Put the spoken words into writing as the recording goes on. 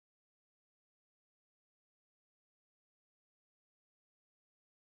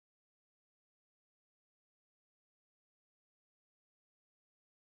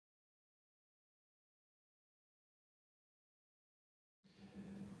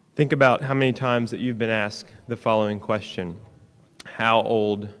Think about how many times that you've been asked the following question: how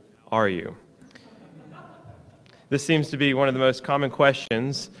old are you? This seems to be one of the most common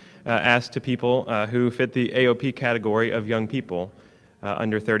questions asked to people who fit the AoP category of young people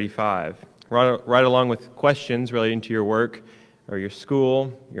under 35. Right along with questions relating to your work or your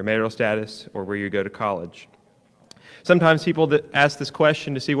school, your marital status, or where you go to college. Sometimes people ask this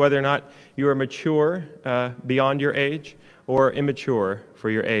question to see whether or not you are mature beyond your age or immature for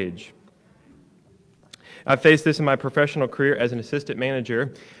your age. I've faced this in my professional career as an assistant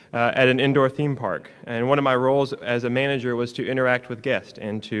manager at an indoor theme park. And one of my roles as a manager was to interact with guests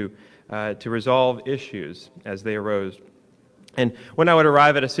and to resolve issues as they arose. And when I would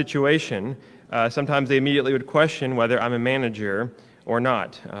arrive at a situation, sometimes they immediately would question whether I'm a manager or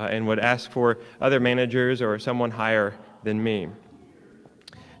not, and would ask for other managers or someone higher than me.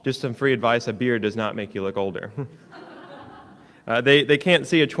 Just some free advice: a beard does not make you look older. They can't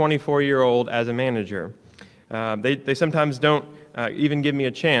see a 24-year-old as a manager. They sometimes don't even give me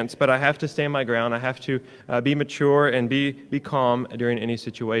a chance, but I have to stand my ground. I have to be mature and be calm during any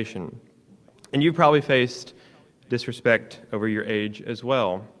situation. And you've probably faced disrespect over your age as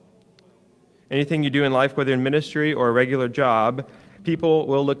well. Anything you do in life, whether in ministry or a regular job, people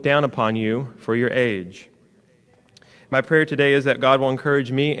will look down upon you for your age. My prayer today is that God will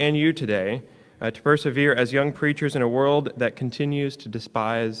encourage me and you today to persevere as young preachers in a world that continues to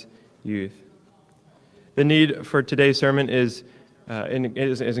despise youth. The need for today's sermon is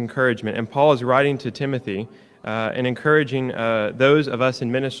encouragement, and Paul is writing to Timothy and encouraging those of us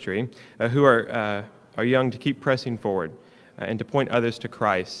in ministry who are young to keep pressing forward and to point others to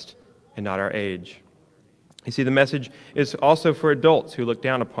Christ and not our age. You see, the message is also for adults who look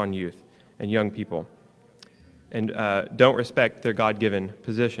down upon youth and young people and don't respect their God-given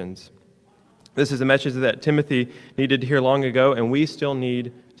positions. This is a message that Timothy needed to hear long ago, and we still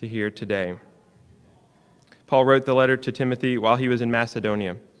need to hear today. Paul wrote the letter to Timothy while he was in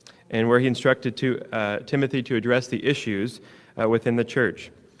Macedonia, and where he instructed Timothy to address the issues within the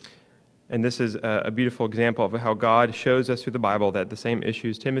church. And this is a beautiful example of how God shows us through the Bible that the same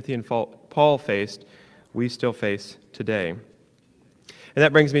issues Timothy and Paul faced, we still face today. And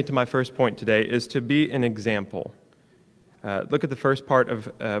that brings me to my first point today, is to be an example. Look at the first part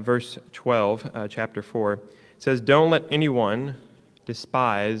of verse 12, chapter 4. It says, "Don't let anyone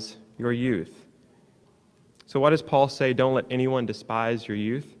despise your youth." So what does Paul say? Don't let anyone despise your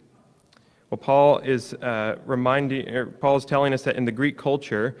youth. Well, Paul is telling us that in the Greek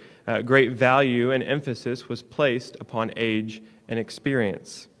culture, great value and emphasis was placed upon age and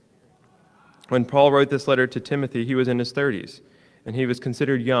experience. When Paul wrote this letter to Timothy, he was in his 30s, and he was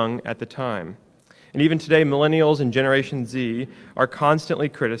considered young at the time. And even today, millennials and Generation Z are constantly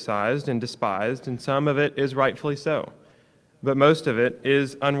criticized and despised, and some of it is rightfully so. But most of it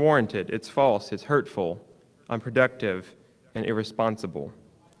is unwarranted, it's false, it's hurtful, unproductive, and irresponsible.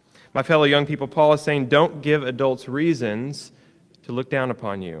 My fellow young people, Paul is saying, don't give adults reasons to look down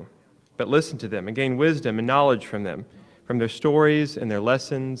upon you, but listen to them and gain wisdom and knowledge from them, from their stories and their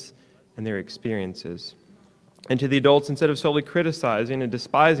lessons and their experiences. And to the adults, instead of solely criticizing and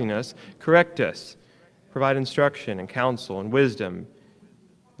despising us, correct us, provide instruction and counsel and wisdom,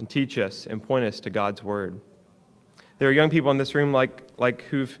 and teach us and point us to God's Word. There are young people in this room like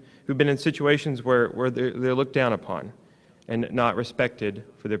who've been in situations where they're looked down upon and not respected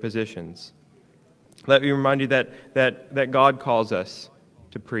for their positions. Let me remind you that God calls us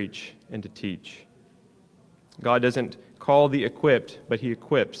to preach and to teach. God doesn't call the equipped, but He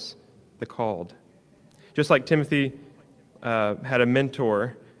equips the called. Just like Timothy had a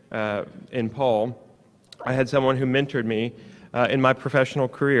mentor in Paul, I had someone who mentored me in my professional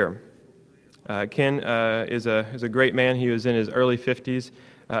career. Ken is a great man. He was in his early 50s,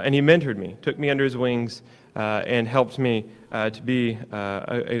 and he mentored me, took me under his wings, and helped me to be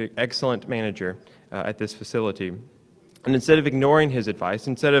an excellent manager at this facility. And instead of ignoring his advice,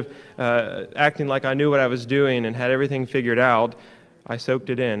 instead of acting like I knew what I was doing and had everything figured out, I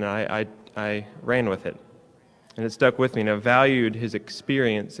soaked it in, and I ran with it. And it stuck with me, and I valued his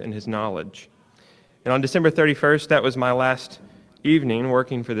experience and his knowledge. And on December 31st, that was my last evening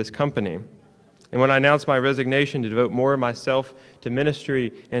working for this company. And when I announced my resignation to devote more of myself to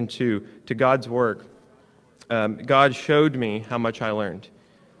ministry and to God's work, God showed me how much I learned.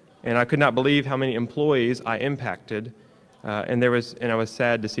 And I could not believe how many employees I impacted, and I was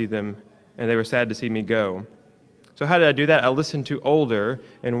sad to see them, and they were sad to see me go. So how did I do that? I listened to older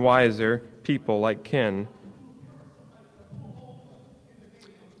and wiser people like Ken.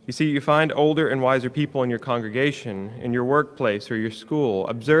 You see, you find older and wiser people in your congregation, in your workplace or your school.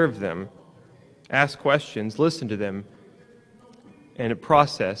 Observe them. Ask questions. Listen to them. and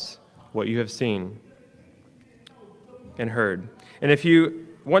process what you have seen and heard. And if you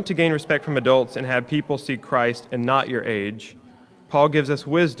want to gain respect from adults and have people see Christ and not your age, Paul gives us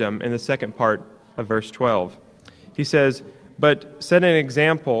wisdom in the second part of verse 12. He says, "But set an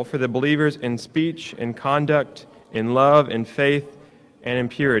example for the believers in speech, in conduct, in love, in faith, and in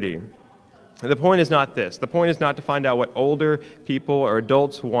purity." The point is not this. The point is not to find out what older people or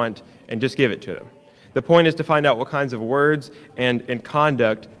adults want and just give it to them. The point is to find out what kinds of words and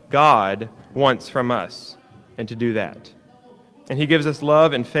conduct God wants from us, and to do that. And he gives us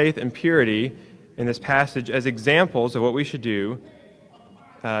love and faith and purity in this passage as examples of what we should do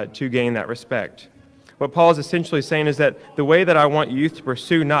to gain that respect. What Paul is essentially saying is that the way that I want youth to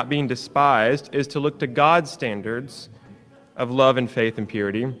pursue not being despised is to look to God's standards of love and faith and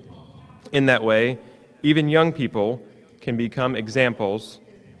purity. In that way, even young people can become examples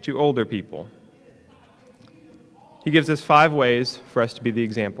to older people. He gives us 5 ways for us to be the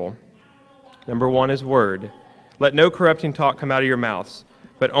example. Number 1 is word. "Let no corrupting talk come out of your mouths,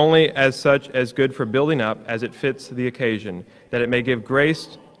 but only as such as good for building up as it fits the occasion, that it may give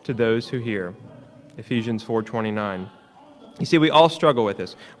grace to those who hear." Ephesians 4:29. You see, we all struggle with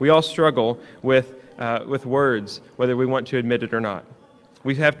this. We all struggle with words, whether we want to admit it or not.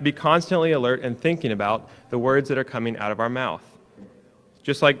 We have to be constantly alert and thinking about the words that are coming out of our mouth.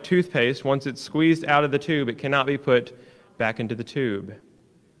 Just like toothpaste, once it's squeezed out of the tube, it cannot be put back into the tube.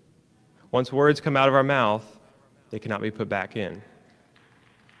 Once words come out of our mouth, they cannot be put back in.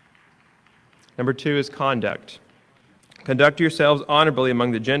 Number 2 is conduct. "Conduct yourselves honorably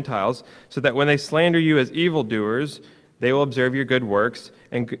among the Gentiles, so that when they slander you as evildoers, they will observe your good works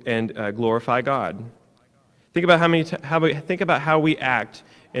and glorify God." Think about how we act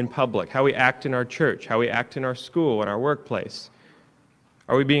in public, how we act in our church, how we act in our school, in our workplace.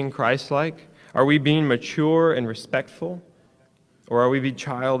 Are we being Christ-like? Are we being mature and respectful? Or are we being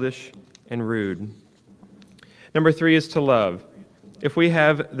childish and rude? Number 3 is to love. If we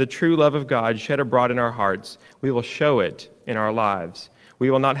have the true love of God shed abroad in our hearts, we will show it in our lives.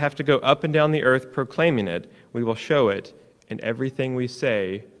 We will not have to go up and down the earth proclaiming it. We will show it in everything we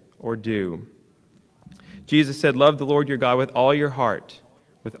say or do. Jesus said, "Love the Lord your God with all your heart,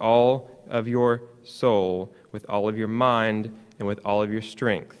 with all of your soul, with all of your mind, and with all of your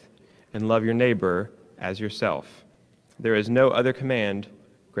strength, and love your neighbor as yourself. There is no other command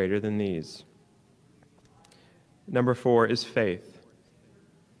greater than these." Number 4 is faith.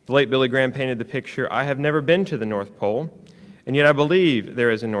 The late Billy Graham painted the picture, "I have never been to the North Pole, and yet I believe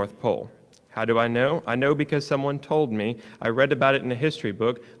there is a North Pole. How do I know? I know because someone told me. I read about it in a history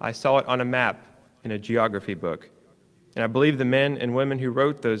book. I saw it on a map in a geography book. And I believe the men and women who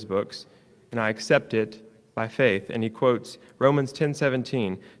wrote those books, and I accept it by faith." And he quotes Romans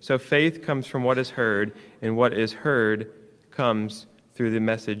 10:17, "So faith comes from what is heard, and what is heard comes through the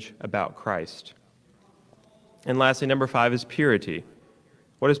message about Christ." And lastly, number 5 is purity.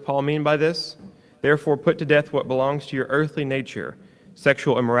 What does Paul mean by this? "Therefore put to death what belongs to your earthly nature,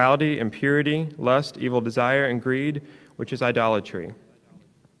 sexual immorality, impurity, lust, evil desire, and greed, which is idolatry."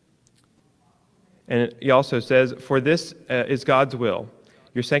 And he also says, "For this is God's will,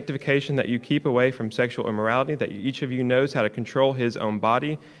 your sanctification, that you keep away from sexual immorality, that each of you knows how to control his own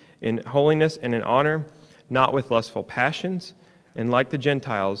body in holiness and in honor, not with lustful passions, and like the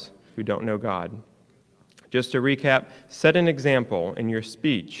Gentiles who don't know God." Just to recap, set an example in your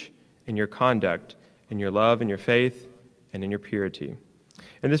speech, in your conduct, in your love, in your faith, and in your purity.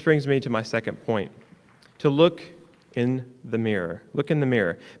 And this brings me to my second point, to look in the mirror. Look in the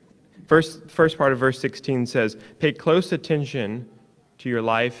mirror. First part of verse 16 says, "Pay close attention to your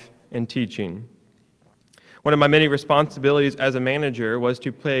life and teaching." One of my many responsibilities as a manager was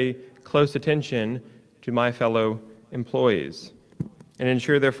to pay close attention to my fellow employees and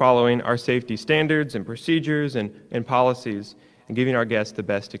ensure they're following our safety standards and procedures and policies and giving our guests the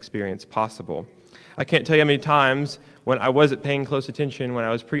best experience possible. I can't tell you how many times when I wasn't paying close attention, when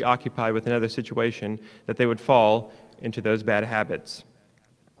I was preoccupied with another situation, that they would fall into those bad habits.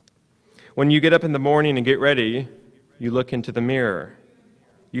 When you get up in the morning and get ready, you look into the mirror.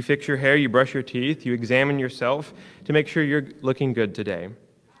 You fix your hair, you brush your teeth, you examine yourself to make sure you're looking good today.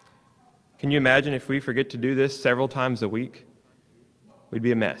 Can you imagine if we forget to do this several times a week? We'd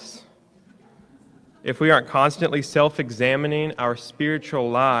be a mess. If we aren't constantly self-examining our spiritual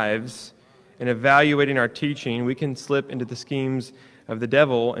lives and evaluating our teaching, we can slip into the schemes of the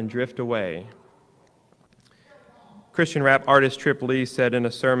devil and drift away. Christian rap artist Trip Lee said in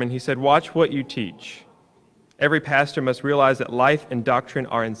a sermon, he said, "Watch what you teach. Every pastor must realize that life and doctrine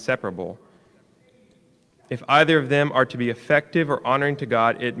are inseparable. If either of them are to be effective or honoring to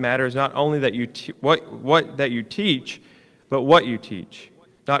God, it matters not only that you that you teach, but what you teach.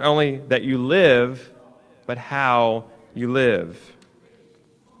 Not only that you live, but how you live.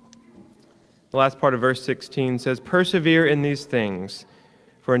 The last part of verse 16 says, persevere in these things,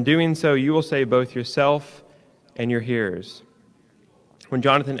 for in doing so you will save both yourself and your hearers. When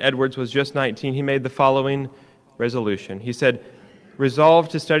Jonathan Edwards was just 19, he made the following resolution. He said, resolve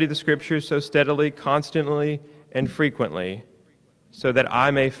to study the Scriptures so steadily, constantly, and frequently, so that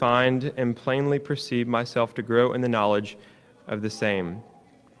I may find and plainly perceive myself to grow in the knowledge of the same.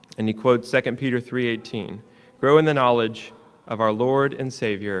 And he quotes 2 Peter 3:18, grow in the knowledge of our Lord and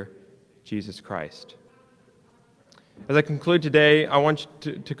Savior, Jesus Christ. As I conclude today, I want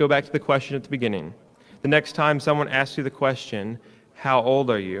you to go back to the question at the beginning. The next time someone asks you the question, how old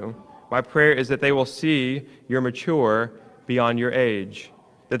are you? My prayer is that they will see you're mature beyond your age,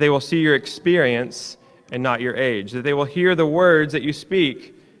 that they will see your experience and not your age, that they will hear the words that you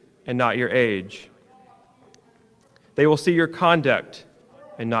speak and not your age. They will see your conduct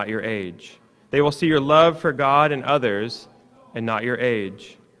and not your age. They will see your love for God and others and not your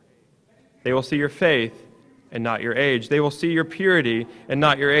age. They will see your faith and not your age. They will see your purity and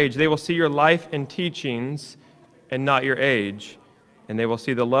not your age. They will see your life and teachings and not your age. And they will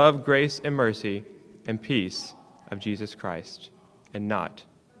see the love, grace, and mercy and peace of Jesus Christ and not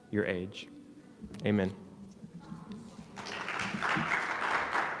your age. Amen.